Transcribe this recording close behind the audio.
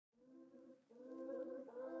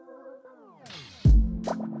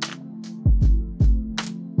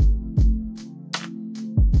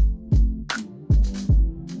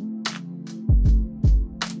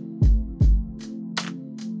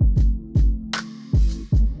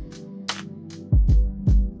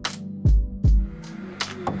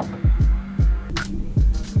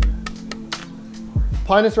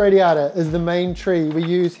Pinus radiata is the main tree we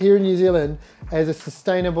use here in New Zealand as a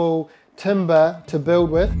sustainable timber to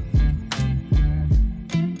build with.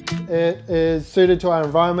 It is suited to our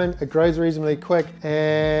environment, it grows reasonably quick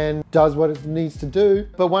and does what it needs to do.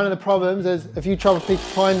 But one of the problems is if you chop a piece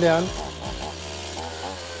of pine down,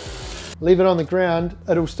 leave it on the ground,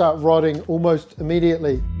 it'll start rotting almost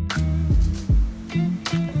immediately.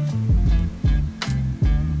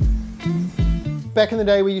 Back in the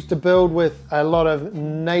day we used to build with a lot of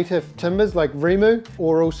native timbers like rimu,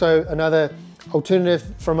 or also another alternative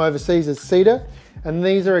from overseas is cedar. And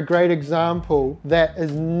these are a great example that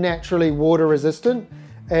is naturally water resistant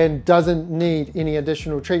and doesn't need any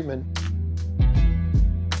additional treatment.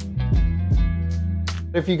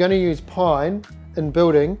 If you're going to use pine in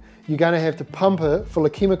building, you're going to have to pump it full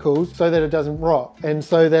of chemicals so that it doesn't rot and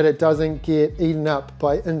so that it doesn't get eaten up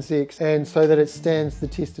by insects and so that it stands the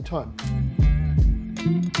test of time.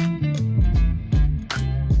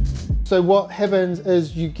 So what happens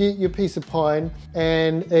is you get your piece of pine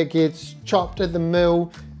and it gets chopped at the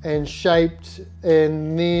mill and shaped,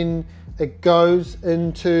 and then it goes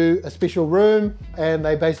into a special room and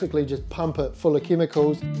they basically just pump it full of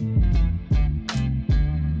chemicals.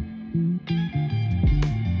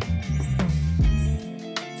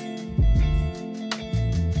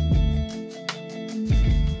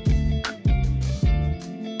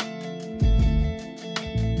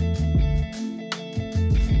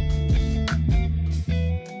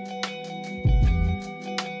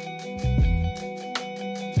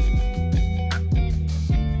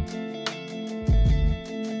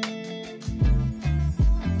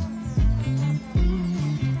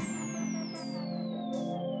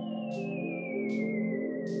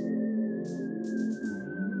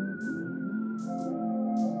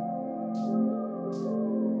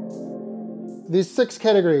 There's 6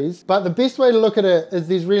 categories, but the best way to look at it is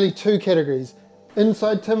there's really 2 categories: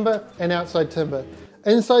 inside timber and outside timber.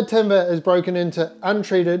 Inside timber is broken into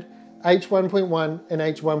untreated, H1.1 and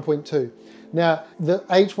H1.2. Now, the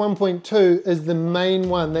H1.2 is the main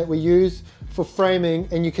one that we use for framing,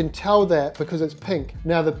 and you can tell that because it's pink.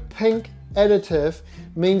 Now, the pink additive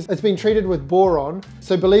means it's been treated with boron.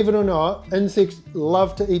 So believe it or not, insects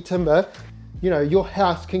love to eat timber. You know, your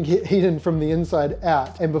house can get eaten from the inside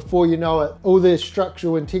out, and before you know it, all their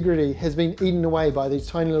structural integrity has been eaten away by these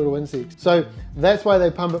tiny little insects. So that's why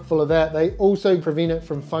they pump it full of that. They also prevent it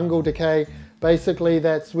from fungal decay. Basically,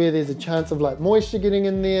 that's where there's a chance of like moisture getting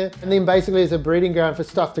in there. And then basically it's a breeding ground for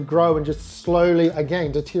stuff to grow and just slowly,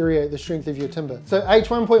 again, deteriorate the strength of your timber. So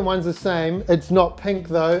H1.1 is the same. It's not pink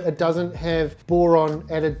though. It doesn't have boron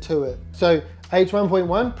added to it. So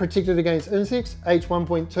H1.1 protected against insects,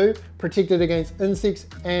 H1.2 protected against insects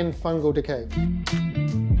and fungal decay.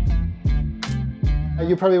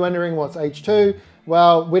 You're probably wondering what's H2.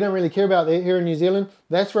 Well, we don't really care about that here in New Zealand.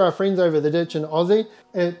 That's for our friends over the ditch in Aussie.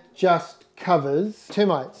 It just covers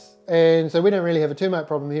termites. And so we don't really have a termite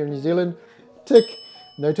problem here in New Zealand. Tick,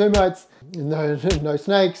 no termites, no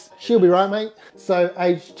snakes. She'll be right, mate. So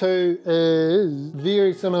H2 is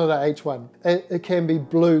very similar to H1. It can be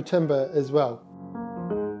blue timber as well.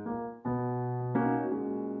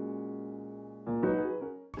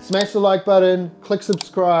 Smash the like button, click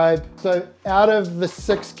subscribe. So out of the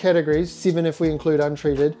 6 categories, 7 if we include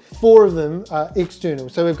untreated, 4 of them are external.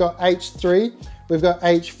 So we've got H3, we've got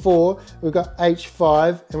H4, we've got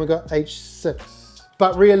H5, and we've got H6.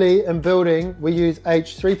 But really, in building, we use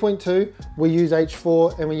H3.2, we use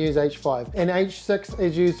H4, and we use H5. And H6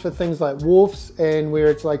 is used for things like wharfs and where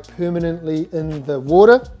it's like permanently in the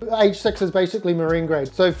water. H6 is basically marine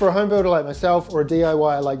grade. So for a home builder like myself or a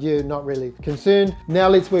DIYer like you, not really concerned. Now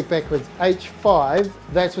let's work backwards. H5,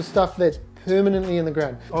 that's for stuff that's permanently in the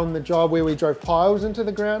ground. On the job where we drove piles into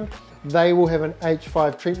the ground, they will have an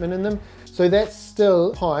H5 treatment in them. So that's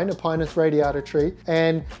still pine, a Pinus radiata tree.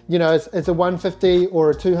 And you know, it's a 150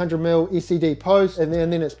 or a 200 mil SCD post, and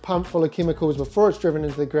then it's pumped full of chemicals before it's driven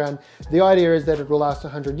into the ground. The idea is that it will last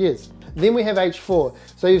 100 years. Then we have H4.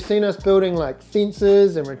 So you've seen us building like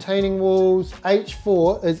fences and retaining walls.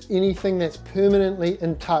 H4 is anything that's permanently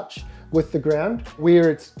in touch with the ground, where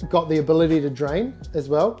it's got the ability to drain as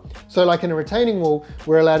well. So like in a retaining wall,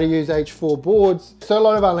 we're allowed to use H4 boards. So a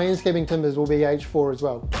lot of our landscaping timbers will be H4 as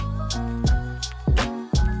well.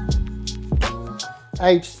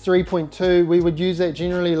 H3.2, we would use that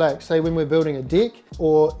generally like say when we're building a deck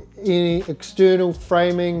or any external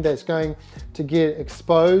framing that's going to get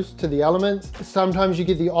exposed to the elements. Sometimes you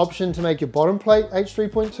get the option to make your bottom plate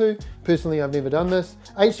H3.2. Personally, I've never done this.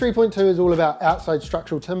 H3.2 is all about outside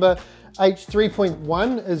structural timber.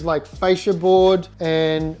 H3.1 is like fascia board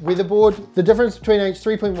and weatherboard. The difference between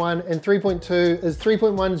H3.1 and 3.2 is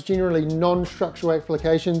 3.1 is generally non-structural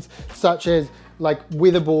applications such as like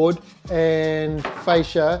weatherboard and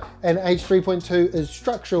fascia, and H3.2 is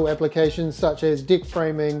structural applications such as deck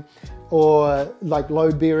framing or like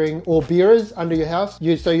load bearing or bearers under your house.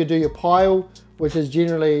 So you do your pile, which is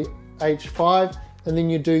generally H5, and then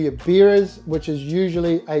you do your bearers, which is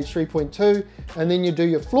usually H3.2, and then you do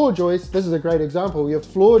your floor joists. This is a great example. Your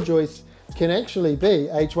floor joists can actually be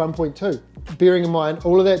H1.2. Bearing in mind,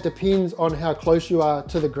 all of that depends on how close you are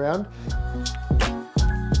to the ground.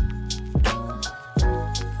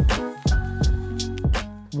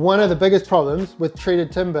 One of the biggest problems with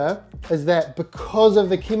treated timber is that because of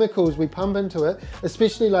the chemicals we pump into it,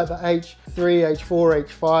 especially like the H3, H4,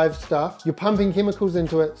 H5 stuff, you're pumping chemicals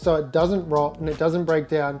into it so it doesn't rot and it doesn't break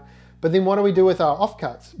down. But then what do we do with our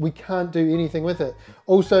offcuts? We can't do anything with it.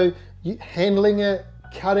 Also, handling it,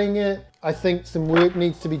 cutting it, I think some work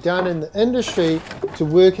needs to be done in the industry to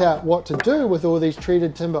work out what to do with all these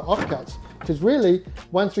treated timber offcuts. Because really,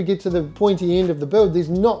 once we get to the pointy end of the build, there's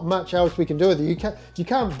not much else we can do with it. You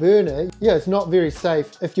can't burn it. Yeah, it's not very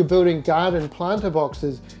safe. If you're building garden planter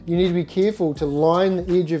boxes, you need to be careful to line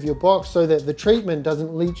the edge of your box so that the treatment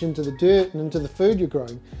doesn't leach into the dirt and into the food you're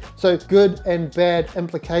growing. So good and bad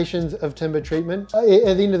implications of timber treatment. At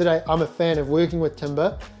the end of the day, I'm a fan of working with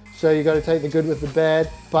timber. So you got to take the good with the bad,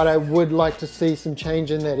 but I would like to see some change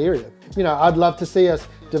in that area. You know, I'd love to see us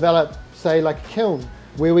develop, say, like a kiln,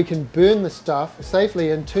 where we can burn the stuff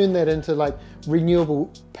safely and turn that into like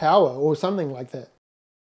renewable power or something like that.